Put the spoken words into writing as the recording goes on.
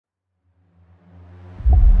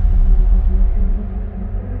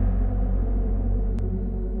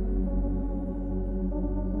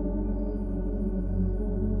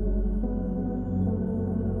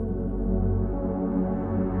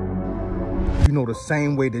You know, the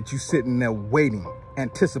same way that you sitting there waiting,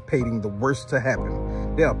 anticipating the worst to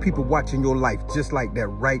happen. There are people watching your life just like that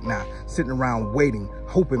right now, sitting around waiting,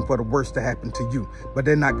 hoping for the worst to happen to you. But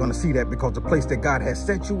they're not going to see that, because the place that God has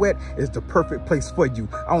set you at is the perfect place for you.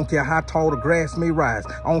 I don't care how tall the grass may rise.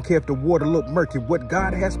 I don't care if the water look murky. What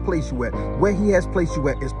God has placed you at, where he has placed you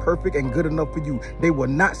at, is perfect and good enough for you. They will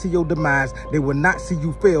not see your demise. They will not see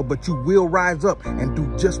you fail, but you will rise up and do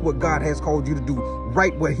just what God has called you to do,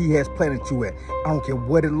 right where he has planted you at. I don't care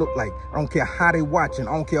what it look like. I don't care how they watching.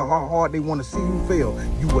 I don't care how hard they want to see you fail.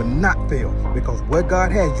 You will not fail, because where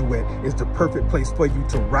God has you at is the perfect place for you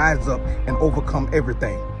to rise up and overcome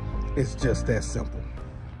everything. It's just that simple.